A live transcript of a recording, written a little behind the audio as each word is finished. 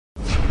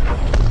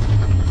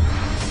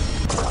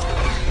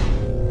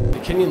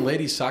Kenyon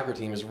ladies soccer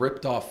team has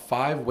ripped off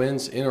 5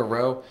 wins in a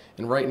row,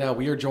 and right now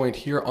we are joined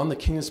here on the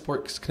Kenyon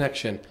Sports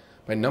Connection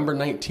by number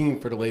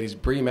 19 for the ladies,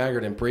 Bri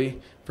Maggard. And Bri,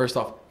 first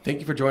off, thank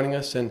you for joining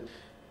us. And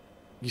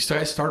you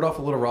guys started off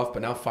a little rough,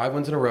 but now 5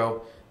 wins in a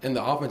row, and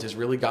the offense has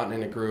really gotten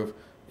in a groove.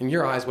 In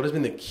your eyes, what has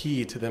been the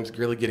key to them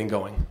really getting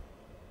going?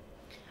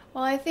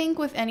 Well, I think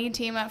with any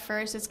team at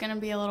first, it's going to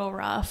be a little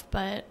rough,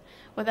 but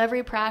with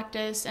every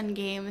practice and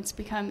game, it's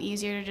become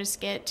easier to just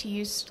get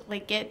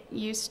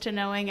used to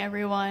knowing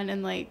everyone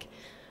and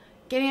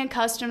getting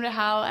accustomed to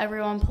how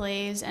everyone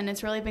plays. And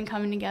it's really been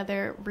coming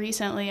together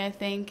recently, I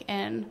think.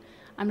 And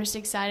I'm just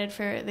excited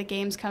for the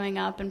games coming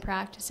up and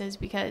practices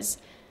because,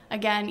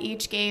 again,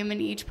 each game and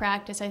each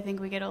practice, I think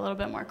we get a little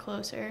bit more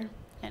closer,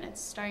 and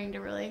it's starting to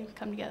really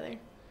come together.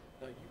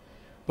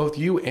 Both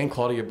you and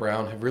Claudia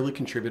Brown have really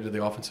contributed to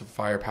the offensive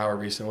firepower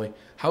recently.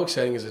 How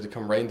exciting is it to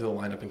come right into the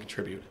lineup and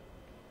contribute?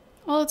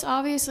 Well, it's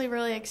obviously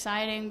really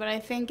exciting, but I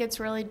think it's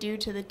really due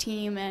to the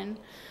team, and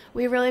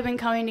we've really been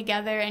coming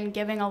together and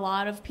giving a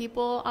lot of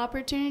people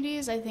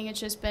opportunities. I think it's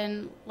just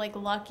been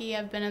lucky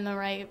I've been in the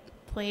right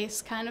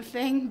place kind of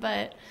thing,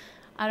 but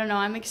I don't know.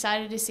 I'm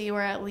excited to see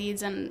where it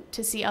leads and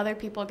to see other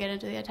people get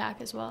into the attack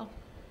as well.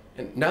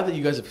 And now that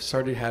you guys have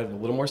started to have a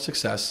little more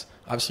success,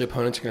 obviously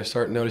opponents are going to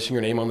start noticing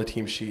your name on the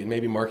team sheet and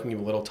maybe marking you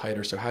a little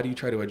tighter. So how do you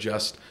try to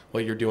adjust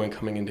what you're doing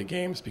coming into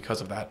games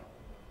because of that?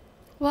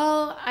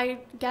 Well, I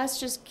guess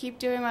just keep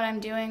doing what I'm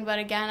doing. But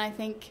again, I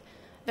think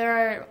there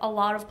are a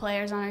lot of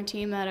players on our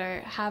team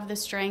that have the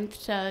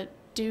strength to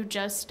do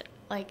just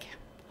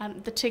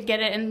to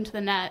get it into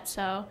the net.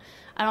 So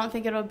I don't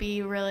think it'll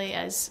be really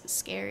as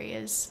scary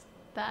as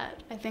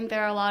that. I think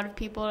there are a lot of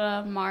people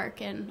to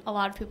mark and a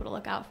lot of people to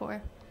look out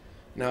for.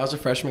 Now, as a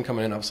freshman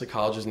coming in, obviously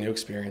college is a new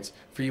experience.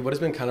 For you, what has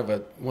been kind of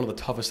one of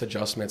the toughest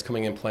adjustments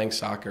coming in playing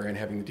soccer and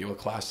having to deal with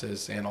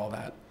classes and all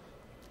that?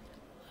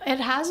 It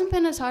hasn't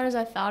been as hard as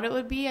I thought it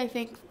would be. I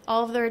think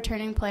all of the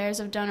returning players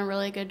have done a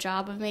really good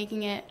job of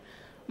making it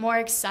more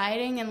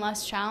exciting and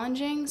less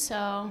challenging,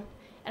 so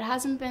it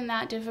hasn't been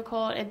that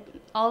difficult.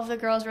 All of the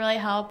girls really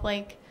help,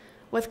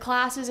 with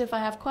classes if I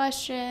have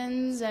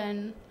questions,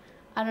 and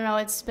I don't know,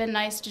 it's been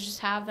nice to just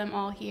have them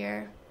all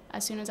here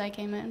as soon as I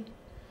came in.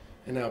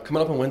 And now,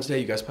 coming up on Wednesday,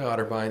 you guys play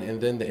Otterbein,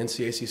 and then the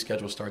NCAC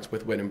schedule starts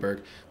with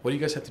Wittenberg. What do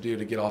you guys have to do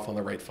to get off on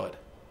the right foot?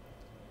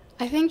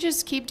 I think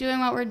just keep doing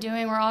what we're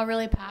doing. We're all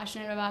really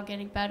passionate about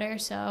getting better,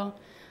 so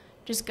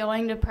just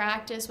going to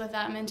practice with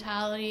that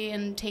mentality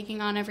and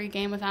taking on every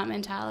game with that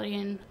mentality,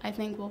 and I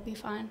think we'll be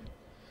fine.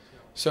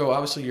 So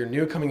obviously you're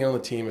new coming in on the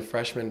team, a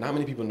freshman. Not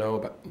many people know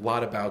a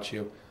lot about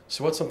you.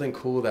 So what's something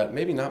cool that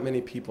maybe not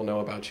many people know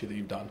about you that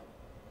you've done?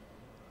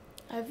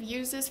 I've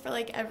used this for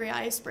every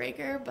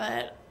icebreaker,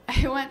 but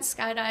I went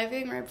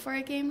skydiving right before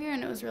I came here,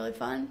 and it was really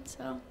fun.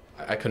 So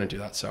I couldn't do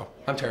that, so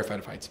I'm terrified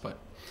of heights. But,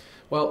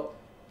 well,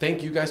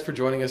 thank you guys for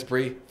joining us,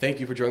 Bri. Thank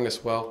you for joining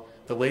us well.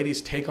 The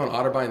ladies take on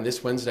Otterbein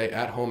this Wednesday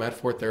at home at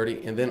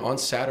 4:30, and then on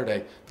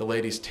Saturday, the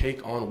ladies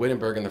take on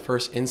Wittenberg in the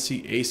first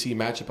NCAC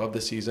matchup of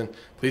the season.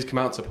 Please come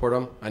out and support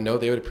them. I know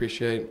they would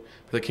appreciate it.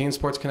 For the Kenyon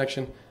Sports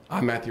Connection,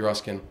 I'm Matthew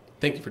Ruskin.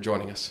 Thank you for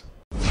joining us.